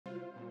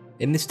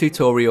In this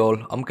tutorial,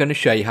 I'm going to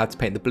show you how to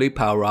paint the blue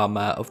power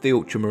armour of the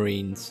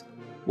Ultramarines,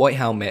 white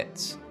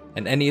helmets,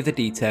 and any of the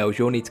details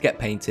you'll need to get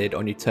painted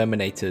on your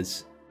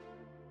Terminators.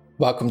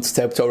 Welcome to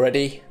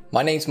TableTopReady.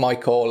 My name's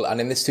Michael, and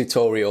in this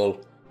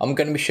tutorial, I'm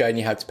going to be showing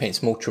you how to paint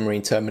some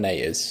Ultramarine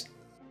Terminators.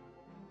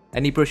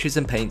 Any brushes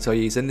and paints I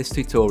use in this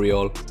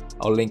tutorial,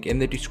 I'll link in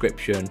the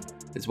description,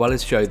 as well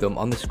as show them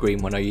on the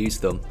screen when I use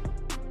them.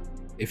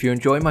 If you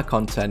enjoy my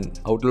content,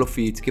 I would love for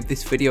you to give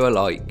this video a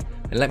like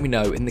and let me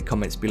know in the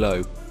comments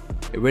below.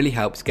 It really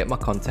helps get my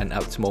content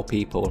out to more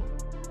people.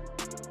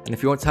 And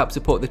if you want to help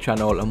support the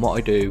channel and what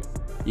I do,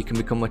 you can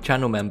become a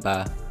channel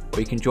member or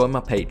you can join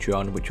my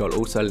Patreon, which I'll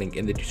also link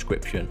in the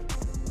description.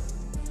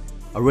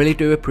 I really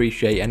do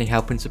appreciate any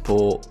help and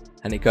support,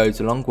 and it goes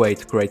a long way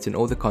to creating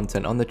all the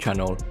content on the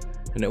channel,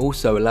 and it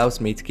also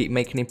allows me to keep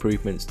making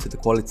improvements to the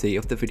quality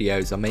of the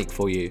videos I make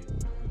for you.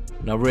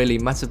 And I really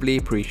massively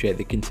appreciate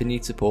the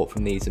continued support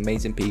from these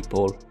amazing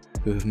people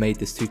who have made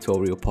this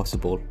tutorial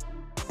possible.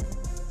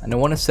 And I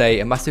want to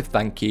say a massive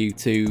thank you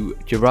to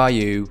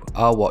Jirayu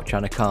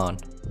Arwatchana Khan,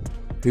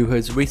 who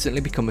has recently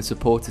become a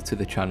supporter to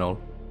the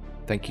channel.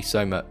 Thank you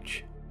so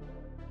much.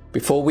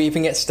 Before we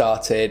even get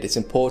started, it's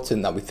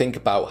important that we think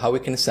about how we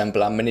can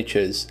assemble our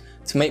miniatures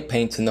to make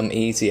painting them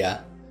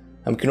easier,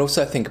 and we can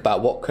also think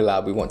about what colour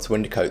we want to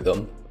undercoat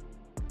them.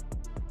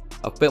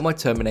 I've built my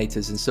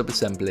Terminators in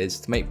sub-assemblies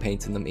to make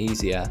painting them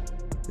easier,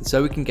 and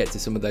so we can get to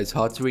some of those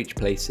hard to reach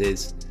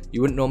places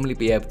you wouldn't normally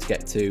be able to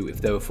get to if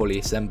they were fully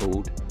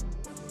assembled.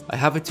 I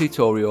have a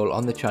tutorial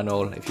on the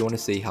channel if you want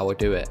to see how I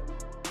do it.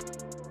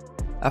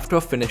 After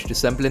I've finished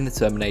assembling the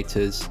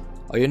Terminators,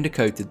 I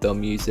undercoated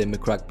them using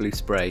McCrag blue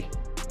spray,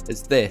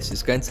 as this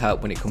is going to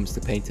help when it comes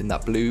to painting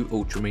that blue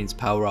Ultramarines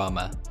power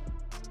armour.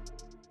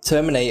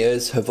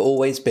 Terminators have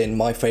always been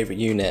my favourite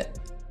unit.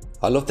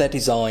 I love their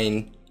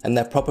design, and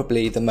they're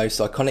probably the most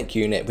iconic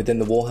unit within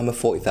the Warhammer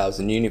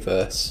 40,000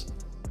 universe.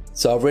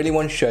 So I really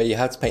want to show you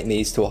how to paint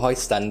these to a high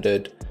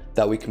standard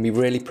that we can be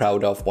really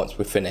proud of once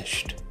we're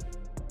finished.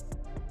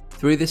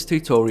 Through this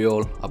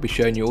tutorial, I'll be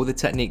showing you all the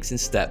techniques and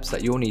steps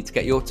that you'll need to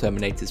get your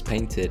Terminators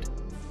painted.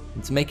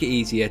 And to make it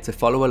easier to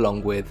follow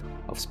along with,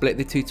 I've split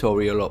the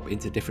tutorial up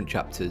into different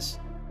chapters.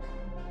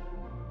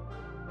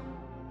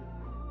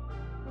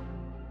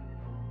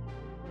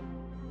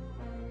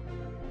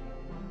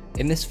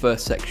 In this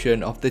first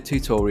section of the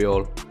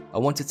tutorial, I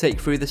want to take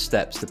through the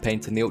steps to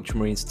painting the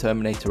Ultramarines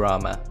Terminator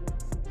armour.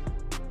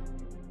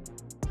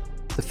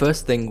 The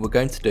first thing we're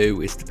going to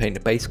do is to paint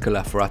a base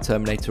colour for our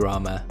Terminator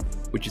armour,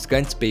 which is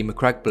going to be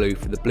McCrag blue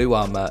for the blue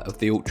armour of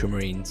the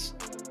Ultramarines.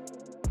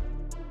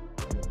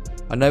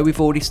 I know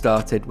we've already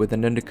started with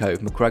an undercoat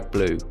of McCrag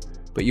blue,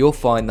 but you'll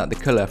find that the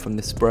colour from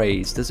the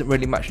sprays doesn't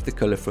really match the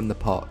colour from the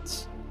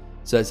pots,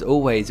 so it's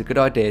always a good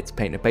idea to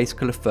paint a base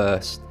colour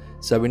first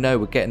so we know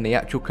we're getting the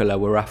actual colour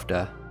we're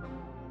after.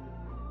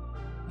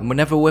 And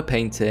whenever we're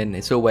painting,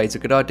 it's always a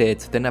good idea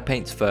to thin our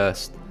paints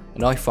first,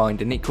 and I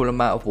find an equal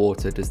amount of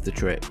water does the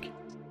trick.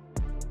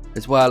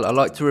 As well, I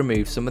like to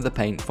remove some of the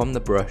paint from the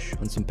brush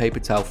on some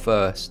paper towel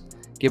first,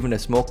 giving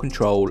us more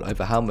control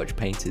over how much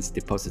paint is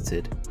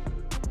deposited.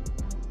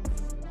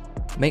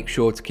 Make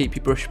sure to keep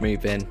your brush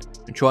moving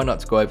and try not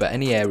to go over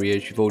any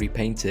areas you've already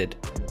painted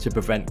to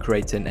prevent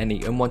creating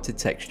any unwanted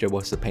texture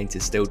whilst the paint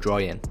is still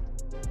drying.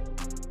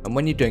 And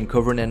when you're done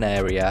covering an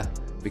area,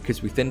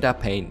 because we thinned our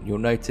paint, you'll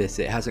notice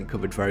it hasn't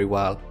covered very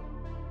well.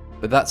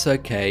 But that's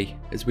okay,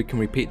 as we can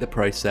repeat the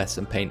process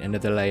and paint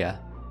another layer.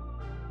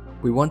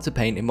 We want to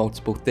paint in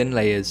multiple thin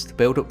layers to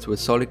build up to a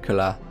solid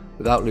colour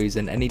without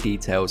losing any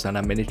details on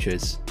our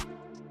miniatures.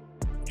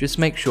 Just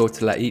make sure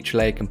to let each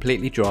layer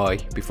completely dry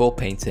before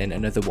painting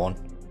another one.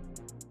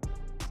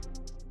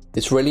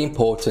 It's really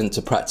important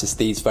to practice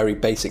these very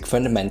basic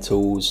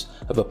fundamentals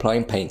of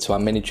applying paint to our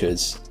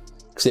miniatures,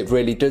 because it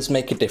really does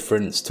make a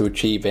difference to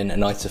achieving a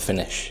nicer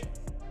finish.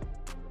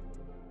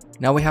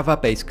 Now we have our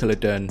base colour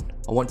done,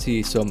 I want to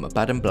use some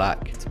Abaddon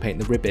Black to paint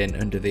the ribbon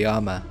under the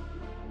armour.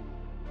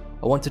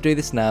 I want to do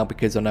this now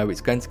because I know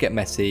it's going to get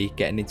messy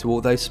getting into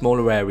all those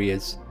smaller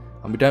areas,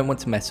 and we don't want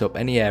to mess up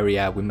any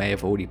area we may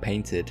have already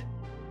painted.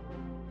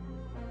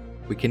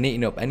 We can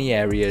neaten up any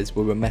areas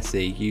where we're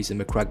messy using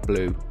McCrag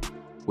blue,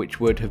 which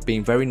would have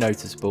been very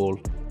noticeable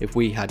if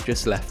we had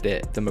just left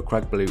it the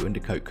McCrag blue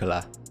undercoat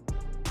colour.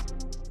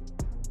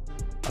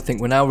 I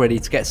think we're now ready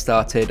to get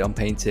started on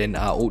painting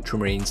our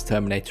Ultramarines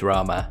Terminator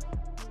armour.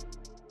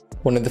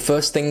 One of the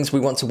first things we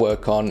want to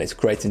work on is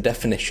creating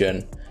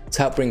definition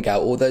to help bring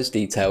out all those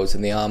details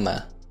in the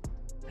armour,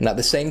 and at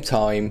the same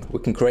time we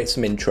can create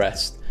some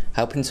interest,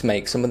 helping to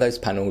make some of those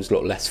panels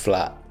look less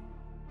flat.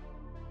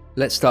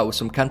 Let's start with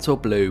some Cantor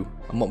blue,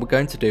 and what we're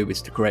going to do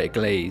is to create a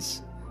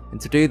glaze,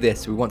 and to do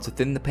this we want to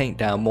thin the paint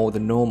down more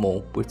than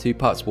normal with 2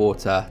 parts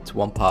water to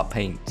 1 part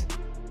paint.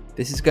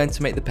 This is going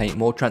to make the paint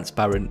more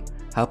transparent,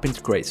 helping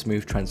to create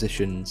smooth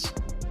transitions.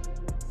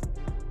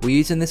 We're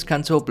using this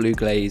Cantor blue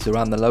glaze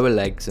around the lower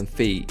legs and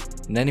feet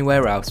and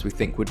anywhere else we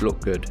think would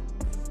look good.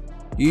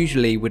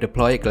 Usually we'd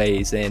apply a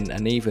glaze in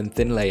an even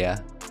thin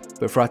layer,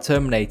 but for our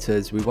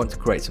Terminators we want to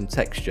create some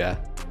texture,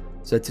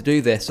 So to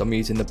do this, I'm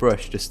using the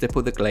brush to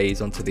stipple the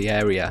glaze onto the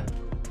area.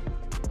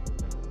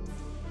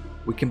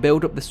 We can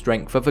build up the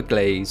strength of a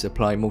glaze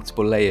applying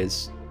multiple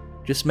layers.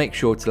 Just make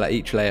sure to let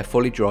each layer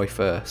fully dry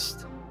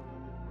first.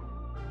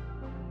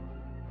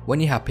 When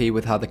you're happy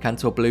with how the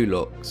Kantor blue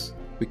looks,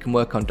 we can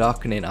work on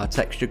darkening our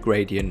texture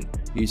gradient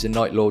using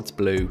Night Lord's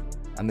blue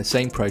and the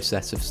same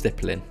process of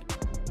stippling.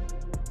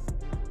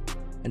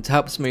 And to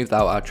help smooth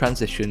out our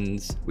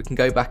transitions, we can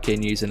go back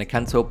in using a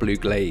Kantor blue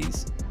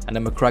glaze and a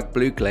Macragge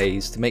blue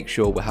glaze to make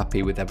sure we're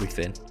happy with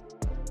everything.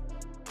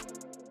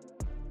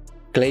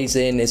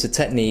 Glazing is a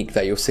technique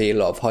that you'll see a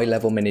lot of high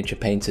level miniature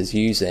painters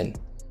using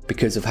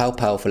because of how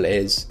powerful it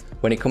is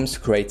when it comes to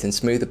creating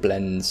smoother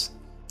blends,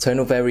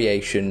 tonal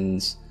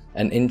variations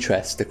and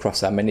interest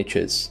across our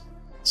miniatures,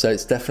 so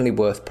it's definitely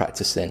worth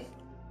practicing.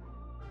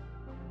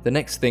 The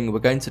next thing we're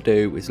going to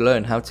do is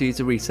learn how to use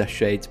a recess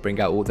shade to bring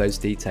out all those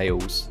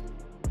details.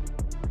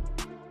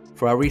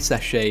 For our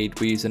recess shade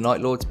we use a Night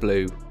Lord's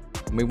blue,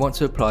 and we want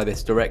to apply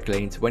this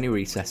directly into any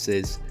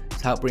recesses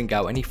to help bring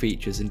out any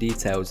features and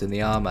details in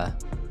the armour.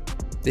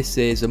 This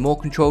is a more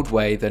controlled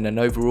way than an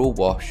overall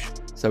wash,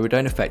 so we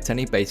don't affect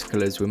any base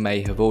colours we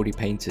may have already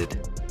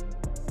painted.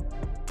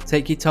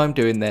 Take your time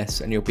doing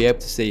this and you'll be able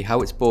to see how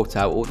it's brought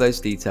out all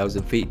those details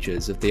and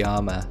features of the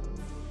armour.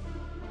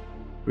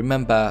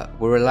 Remember,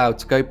 we're allowed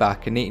to go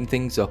back and neaten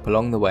things up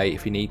along the way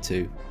if you need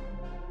to.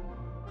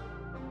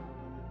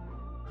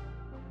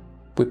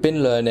 We've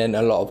been learning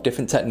a lot of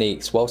different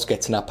techniques whilst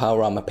getting our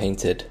power armour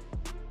painted,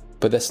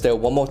 but there's still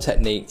one more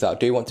technique that I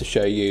do want to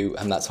show you,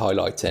 and that's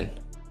highlighting.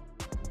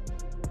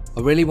 I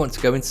really want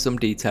to go into some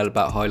detail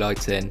about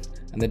highlighting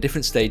and the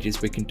different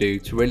stages we can do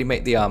to really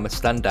make the armour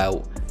stand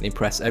out and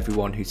impress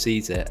everyone who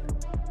sees it.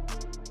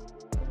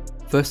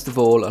 First of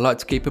all, I like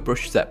to keep a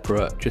brush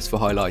separate just for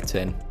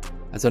highlighting,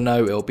 as I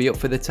know it'll be up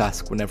for the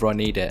task whenever I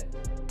need it.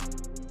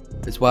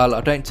 As well,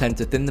 I don't tend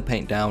to thin the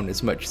paint down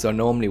as much as I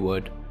normally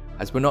would,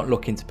 as we're not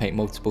looking to paint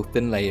multiple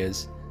thin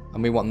layers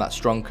and we want that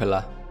strong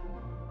colour.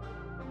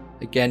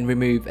 Again,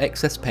 remove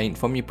excess paint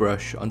from your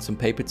brush on some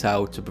paper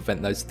towel to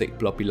prevent those thick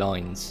blobby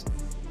lines.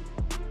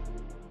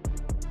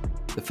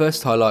 The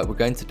first highlight we're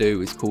going to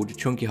do is called a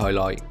chunky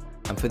highlight,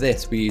 and for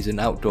this we use an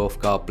Outdoor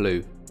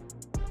blue.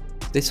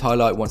 This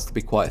highlight wants to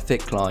be quite a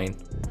thick line,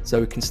 so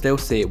we can still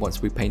see it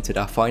once we've painted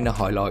our finer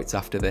highlights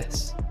after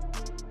this.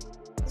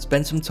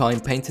 Spend some time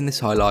painting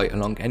this highlight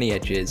along any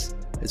edges,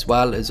 as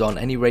well as on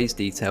any raised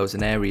details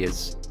and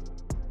areas.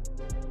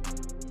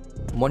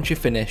 And once you're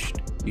finished,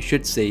 you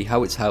should see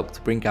how it's helped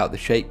to bring out the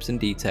shapes and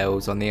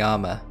details on the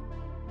armour.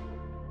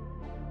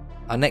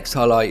 Our next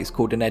highlight is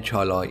called an edge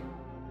highlight.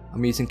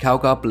 I'm using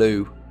Calgar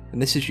blue,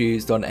 and this is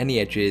used on any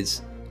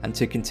edges and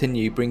to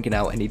continue bringing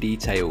out any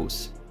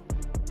details.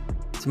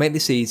 To make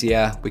this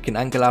easier, we can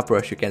angle our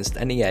brush against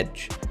any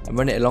edge and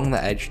run it along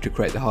that edge to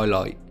create the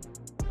highlight.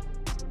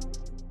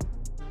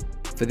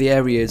 For the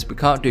areas we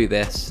can't do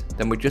this,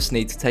 then we just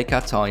need to take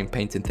our time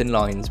painting thin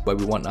lines where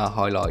we want our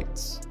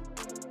highlights.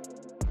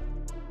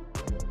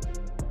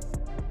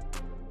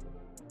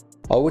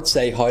 I would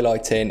say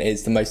highlighting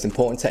is the most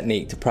important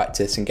technique to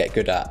practice and get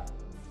good at.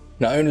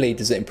 Not only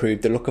does it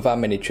improve the look of our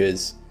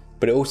miniatures,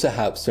 but it also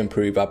helps to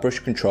improve our brush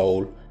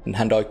control and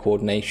hand-eye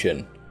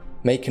coordination,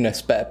 making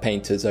us better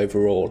painters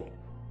overall.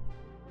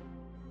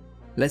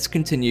 Let's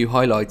continue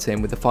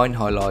highlighting with a fine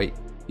highlight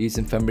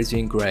using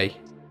Fenrisian Grey,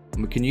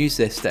 and we can use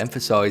this to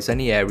emphasise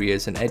any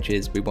areas and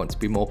edges we want to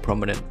be more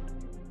prominent.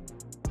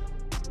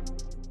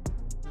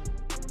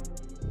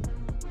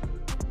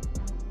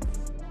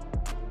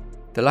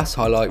 The last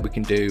highlight we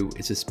can do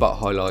is a spot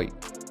highlight,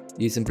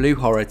 using blue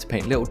horror to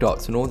paint little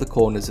dots on all the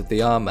corners of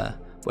the armour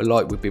where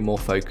light would be more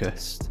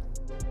focused.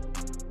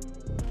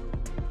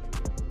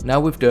 Now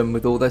we've done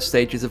with all those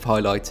stages of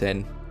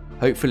highlighting,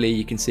 hopefully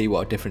you can see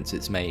what a difference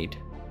it's made.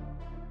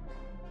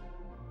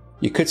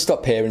 You could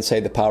stop here and say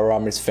the power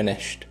armour is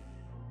finished,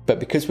 but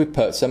because we've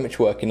put so much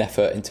work and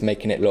effort into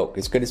making it look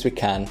as good as we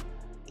can,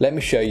 let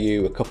me show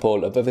you a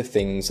couple of other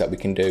things that we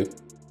can do.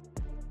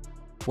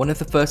 One of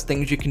the first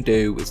things you can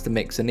do is to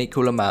mix an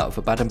equal amount of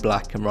Abaddon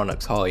Black and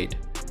Ronnox Hide.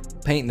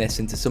 Paint this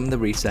into some of the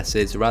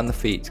recesses around the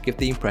feet to give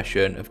the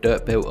impression of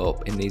dirt built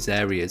up in these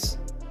areas.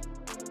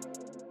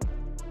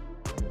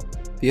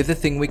 The other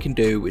thing we can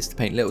do is to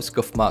paint little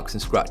scuff marks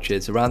and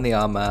scratches around the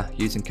armour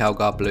using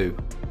Calgar blue.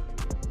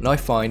 And I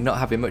find not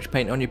having much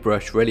paint on your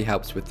brush really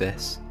helps with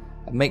this,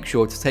 and make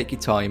sure to take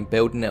your time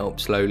building it up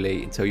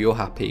slowly until you're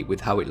happy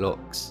with how it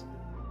looks.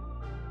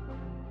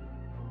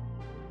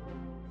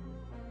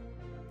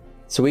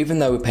 So even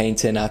though we're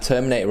painting our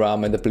Terminator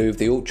armour the blue of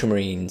the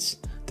Ultramarines,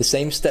 the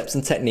same steps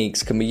and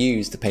techniques can be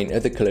used to paint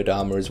other coloured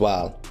armour as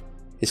well.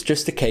 It's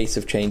just a case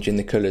of changing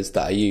the colours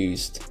that are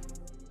used.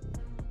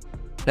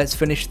 Let's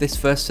finish this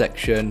first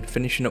section,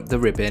 finishing up the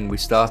ribbon we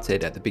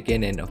started at the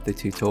beginning of the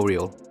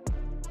tutorial.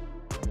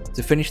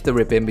 To finish the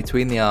ribbon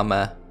between the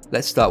armour,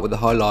 let's start with a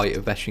highlight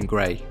of Eshin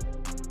Grey.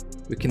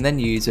 We can then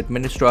use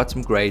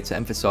Administratum Grey to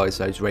emphasise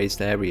those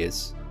raised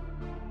areas.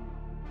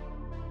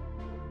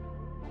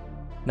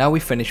 Now we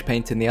finish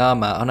painting the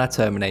armour on our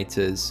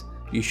Terminators,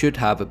 you should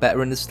have a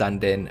better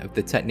understanding of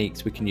the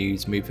techniques we can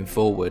use moving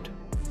forward.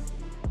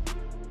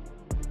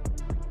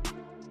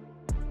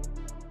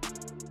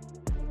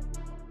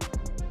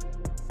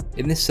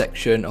 In this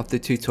section of the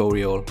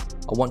tutorial,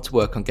 I want to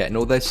work on getting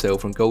all those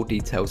silver and gold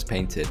details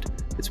painted,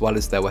 as well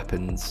as their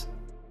weapons.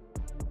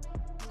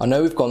 I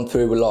know we've gone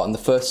through a lot in the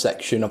first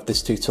section of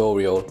this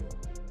tutorial,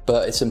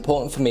 but it's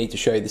important for me to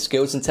show you the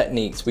skills and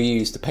techniques we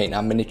use to paint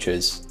our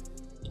miniatures.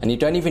 And you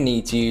don't even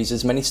need to use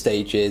as many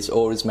stages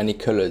or as many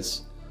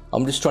colours.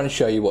 I'm just trying to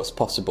show you what's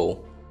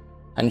possible.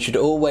 And you should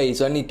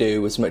always only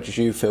do as much as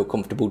you feel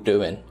comfortable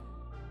doing.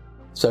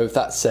 So with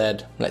that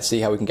said, let's see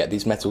how we can get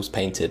these metals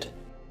painted.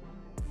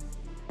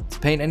 To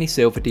paint any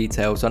silver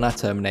details on our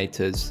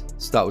Terminators,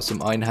 start with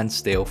some Iron Hand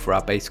Steel for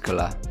our base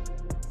colour.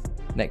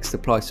 Next,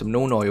 apply some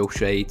Norn Oil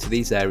shade to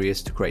these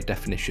areas to create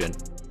definition.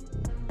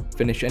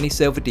 Finish any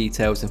silver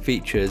details and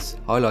features,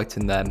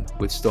 highlighting them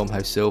with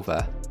Stormhouse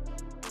Silver.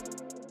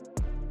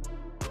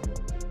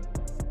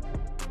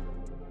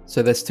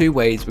 So there's two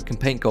ways we can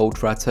paint gold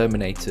for our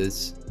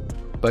Terminators,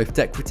 both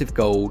decorative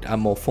gold and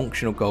more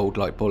functional gold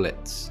like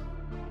bullets.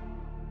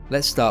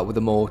 Let's start with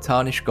a more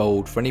tarnished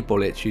gold for any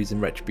bullets using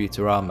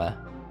Retributor armour.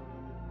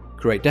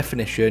 Create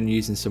definition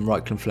using some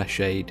Reikland Flesh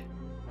shade,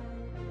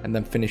 and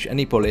then finish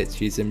any bullets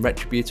using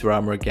Retributor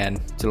armour again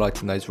to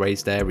lighten those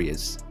raised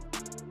areas.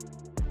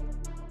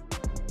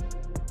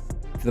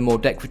 For the more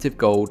decorative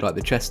gold like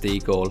the chest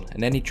eagle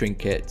and any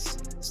trinkets,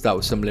 start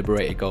with some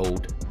Liberator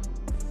gold.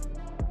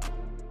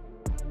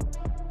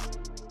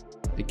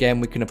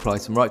 Again, we can apply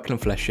some Reikland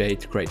Flesh shade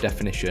to create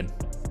definition.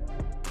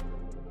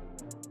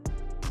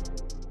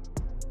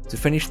 To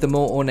finish the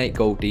more ornate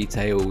gold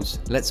details,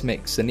 let's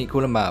mix an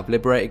equal amount of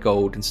Liberator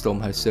gold and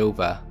Stormhouse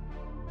Silver.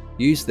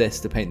 Use this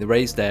to paint the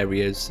raised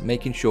areas,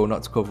 making sure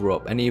not to cover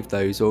up any of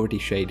those already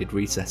shaded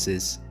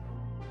recesses.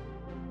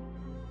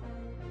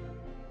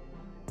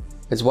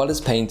 As well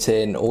as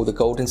painting all the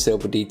gold and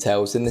silver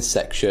details in this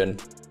section,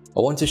 I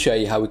want to show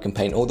you how we can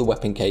paint all the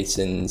weapon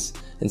casings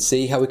and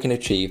see how we can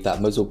achieve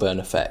that muzzle burn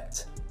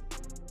effect.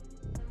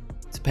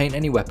 To paint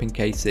any weapon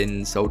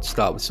casings, I would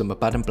start with some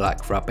Abaddon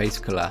Black for our base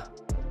colour.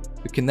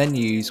 We can then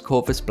use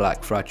Corvus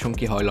Black for our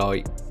chunky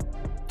highlight,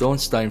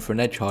 Dawnstone for an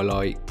edge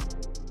highlight,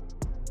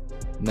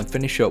 and then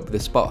finish up with a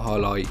spot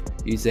highlight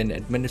using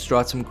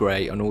Administratum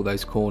Grey on all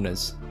those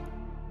corners.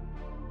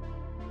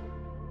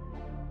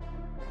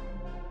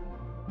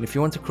 And if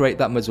you want to create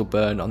that muzzle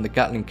burn on the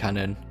Gatling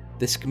cannon,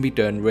 this can be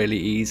done really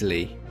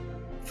easily.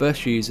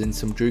 First using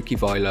some Druchii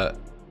Violet,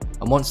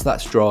 and once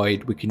that's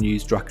dried we can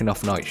use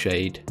Drakenhof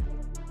Nightshade.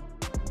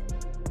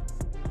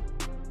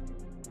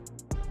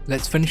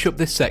 Let's finish up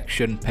this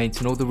section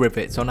painting all the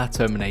rivets on our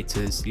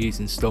Terminators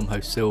using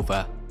Stormhouse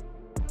Silver.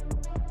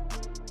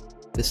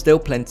 There's still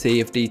plenty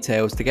of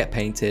details to get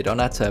painted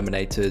on our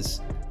Terminators,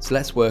 so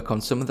let's work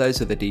on some of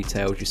those other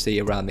details you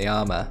see around the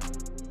armour.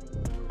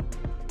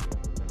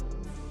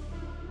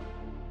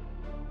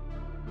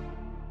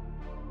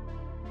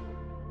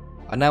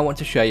 I now want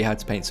to show you how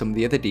to paint some of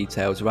the other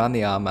details around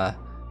the armour,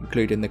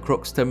 including the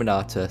Crux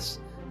Terminatus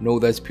and all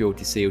those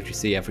purity seals you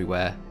see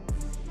everywhere.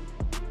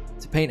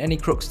 To paint any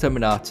Crux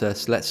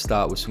Terminatus, let's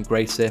start with some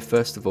Grey Seer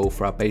first of all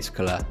for our base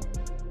colour,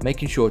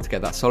 making sure to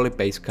get that solid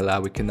base colour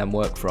we can then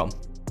work from.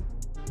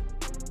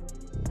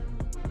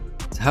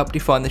 To help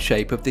define the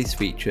shape of these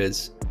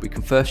features, we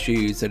can first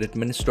use an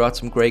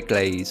Administratum Grey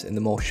glaze in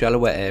the more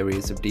shallower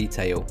areas of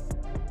detail.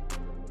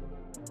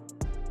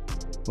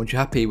 Once you're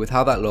happy with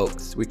how that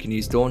looks, we can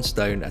use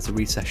Dawnstone as a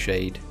recess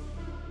shade.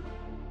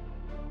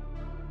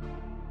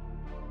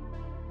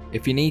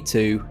 If you need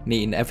to,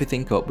 neaten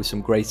everything up with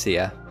some Grey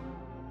Seer.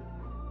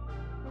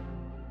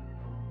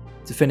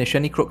 To finish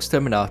any Crux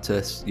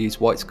Terminatus, use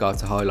White Scar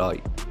to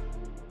highlight.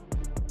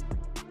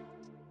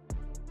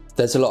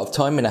 There's a lot of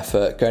time and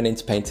effort going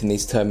into painting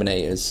these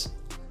Terminators,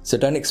 so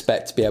don't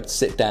expect to be able to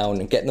sit down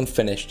and get them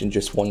finished in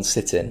just one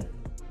sitting.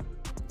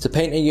 To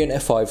paint a unit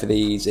of 5 of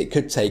these, it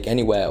could take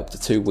anywhere up to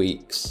 2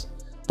 weeks,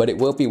 but it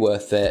will be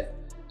worth it,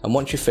 and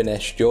once you're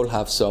finished you'll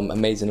have some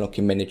amazing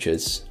looking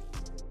miniatures.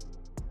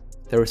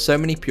 There are so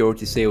many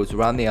purity seals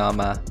around the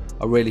armour,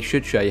 I really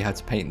should show you how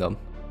to paint them.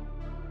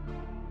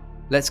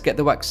 Let's get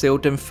the wax seal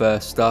done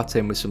first,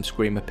 starting with some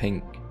Screamer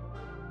Pink.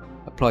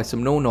 Apply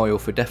some Norn Oil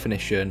for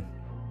definition,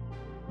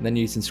 and then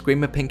using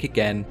Screamer Pink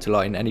again to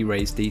lighten any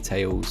raised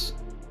details.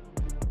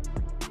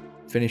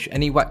 Finish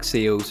any wax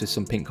seals with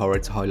some Pink Horror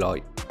to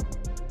highlight.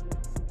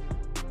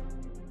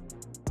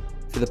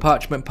 For the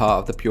parchment part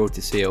of the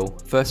purity seal,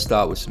 first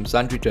start with some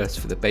Zandri Dust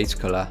for the base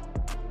colour.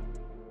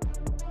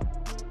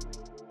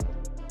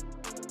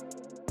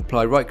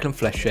 Apply Reikland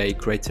Flesh shade,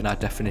 creating our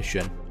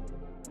definition.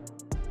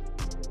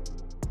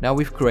 Now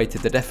we've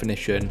created the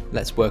definition,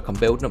 let's work on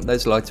building up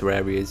those lighter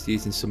areas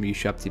using some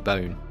Ushabti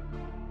Bone.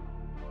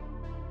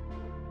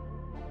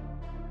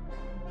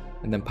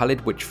 And then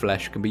Pallid Witch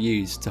Flesh can be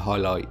used to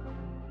highlight.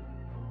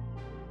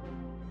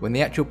 When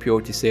the actual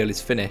purity seal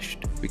is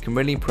finished, we can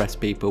really impress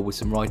people with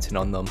some writing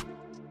on them.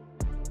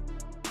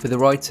 For the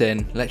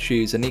writing, let's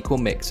use an equal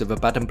mix of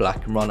Abaddon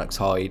Black and Rhinox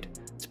Hide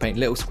to paint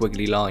little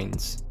squiggly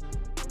lines.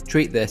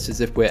 Treat this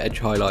as if we're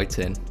edge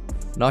highlighting,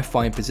 and I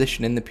find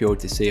positioning the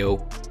purity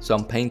seal so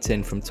I'm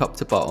painting from top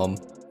to bottom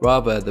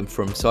rather than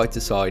from side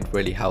to side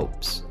really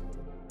helps.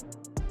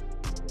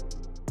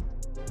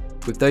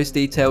 With those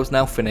details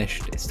now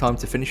finished, it's time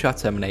to finish our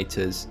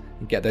Terminators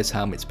and get those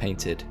helmets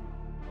painted.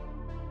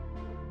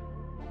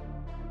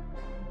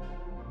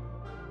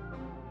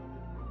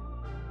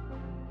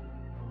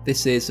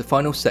 This is the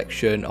final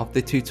section of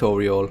the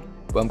tutorial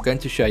where I'm going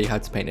to show you how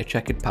to paint a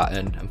checkered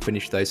pattern and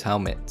finish those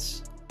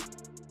helmets.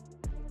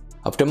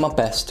 I've done my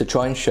best to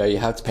try and show you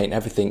how to paint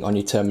everything on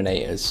your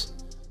Terminators,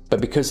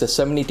 but because there's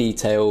so many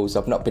details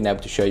I've not been able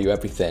to show you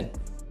everything.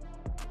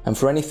 And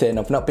for anything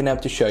I've not been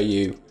able to show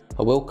you,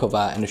 I will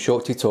cover in a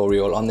short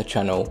tutorial on the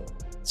channel,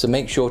 so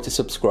make sure to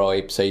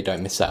subscribe so you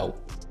don't miss out.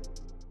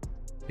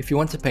 If you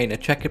want to paint a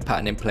checkered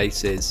pattern in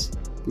places,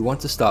 we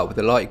want to start with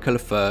a light colour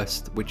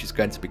first, which is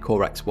going to be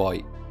Corax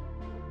White.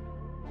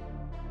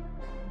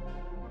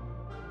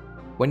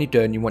 When you're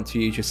done, you want to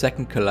use your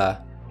second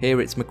colour,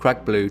 here it's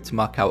Macragge Blue, to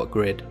mark out a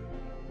grid.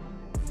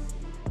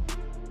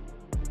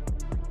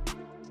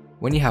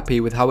 When you're happy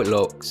with how it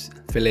looks,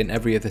 fill in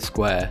every other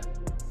square.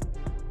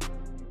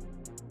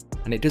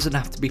 And it doesn't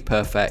have to be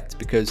perfect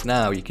because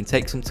now you can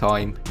take some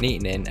time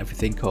neatening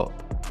everything up.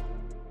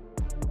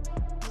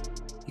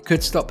 You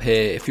could stop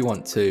here if you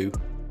want to,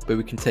 but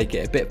we can take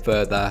it a bit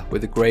further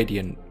with a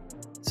gradient.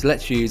 So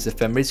let's use a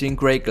Fenrisian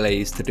grey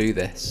glaze to do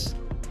this.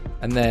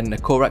 And then a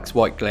Corax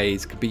White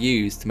glaze could be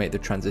used to make the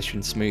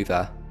transition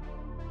smoother.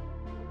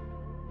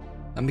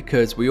 And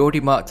because we already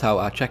marked out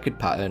our checkered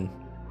pattern,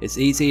 it's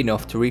easy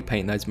enough to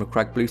repaint those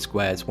Macragge Blue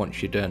squares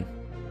once you're done.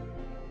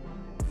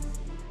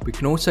 We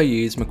can also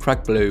use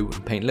Macragge Blue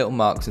and paint little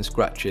marks and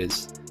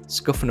scratches,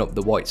 scuffing up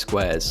the white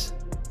squares.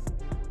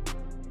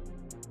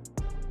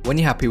 When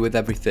you're happy with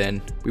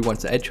everything, we want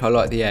to edge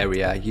highlight the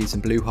area using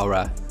Blue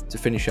Horror to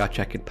finish our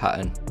checkered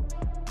pattern.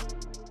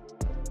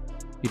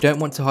 You don't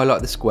want to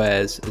highlight the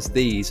squares as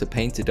these are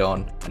painted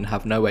on and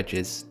have no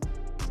edges.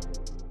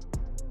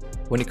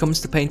 When it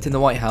comes to painting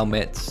the white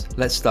helmets,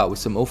 let's start with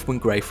some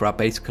Ultramarine Grey for our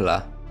base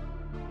colour.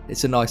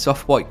 It's a nice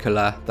off-white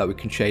colour that we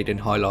can shade and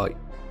highlight.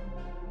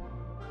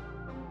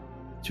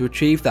 To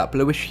achieve that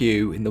bluish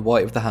hue in the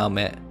white of the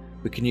helmet,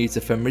 we can use the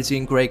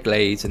Fenrisian Grey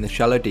glaze in the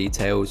shallow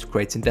details,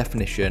 creating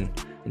definition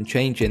and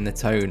changing the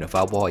tone of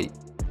our white.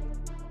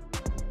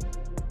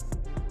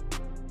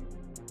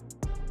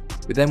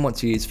 We then want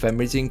to use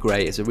Fenrisian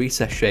Grey as a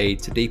recess shade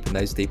to deepen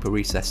those deeper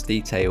recessed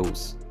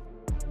details.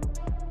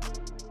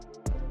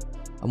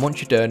 And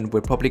once you're done,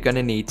 we're probably going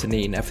to need to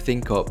neaten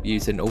everything up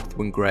using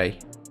Ultramarine Grey.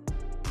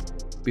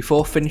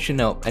 Before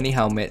finishing up any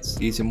helmets,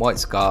 using White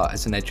Scar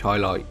as an edge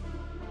highlight.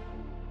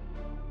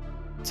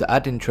 To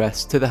add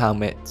interest to the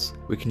helmets,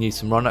 we can use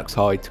some Rhinox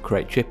hide to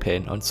create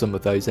chipping on some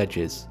of those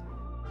edges.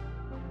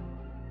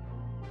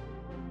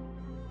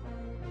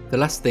 The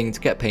last thing to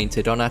get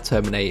painted on our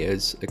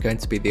Terminators are going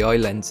to be the eye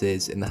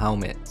lenses in the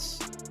helmets.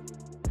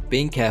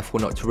 Being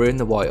careful not to ruin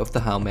the white of the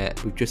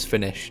helmet we've just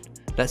finished,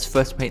 let's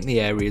first paint the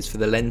areas for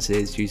the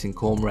lenses using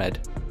Corm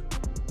Red.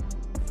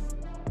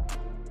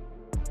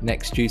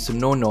 Next, use some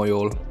Norn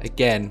Oil,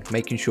 again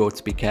making sure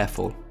to be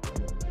careful.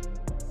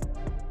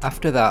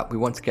 After that, we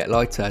want to get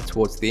lighter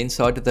towards the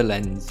inside of the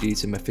lens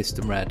using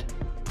Mephiston Red.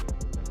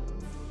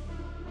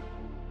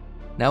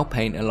 Now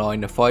paint a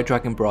line of Fire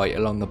Dragon Bright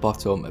along the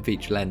bottom of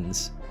each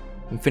lens,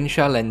 and finish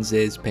our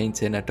lenses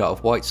painting a dot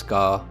of White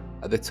Scar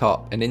at the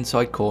top and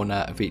inside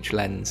corner of each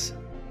lens.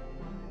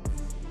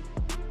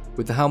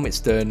 With the helmets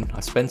done, I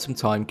spent some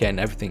time getting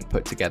everything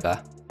put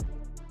together.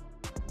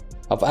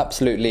 I've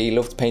absolutely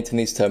loved painting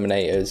these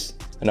Terminators,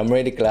 and I'm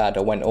really glad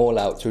I went all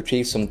out to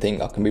achieve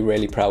something I can be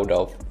really proud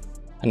of,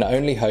 and I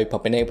only hope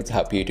I've been able to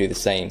help you do the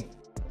same.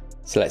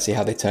 So let's see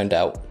how they turned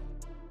out.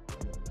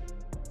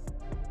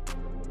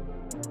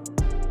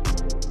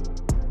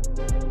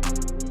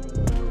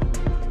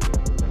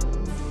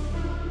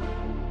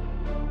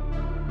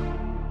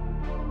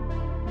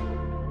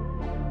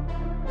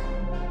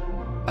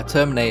 Our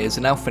Terminators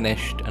are now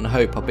finished, and I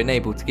hope I've been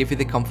able to give you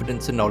the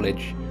confidence and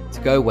knowledge to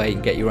go away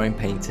and get your own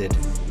painted.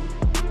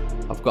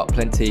 I've got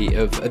plenty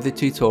of other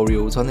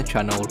tutorials on the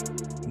channel,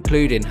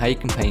 including how you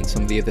can paint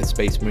some of the other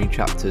Space Marine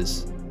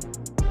chapters.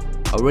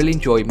 I really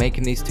enjoy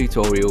making these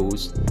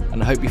tutorials,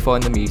 and I hope you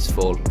find them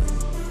useful.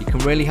 You can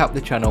really help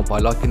the channel by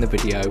liking the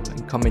video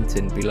and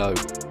commenting below.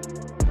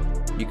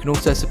 You can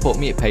also support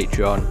me at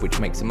Patreon, which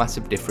makes a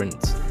massive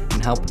difference in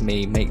helping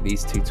me make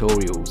these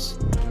tutorials.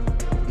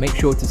 Make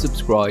sure to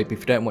subscribe if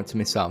you don't want to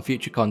miss out on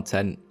future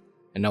content,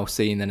 and I'll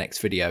see you in the next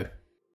video.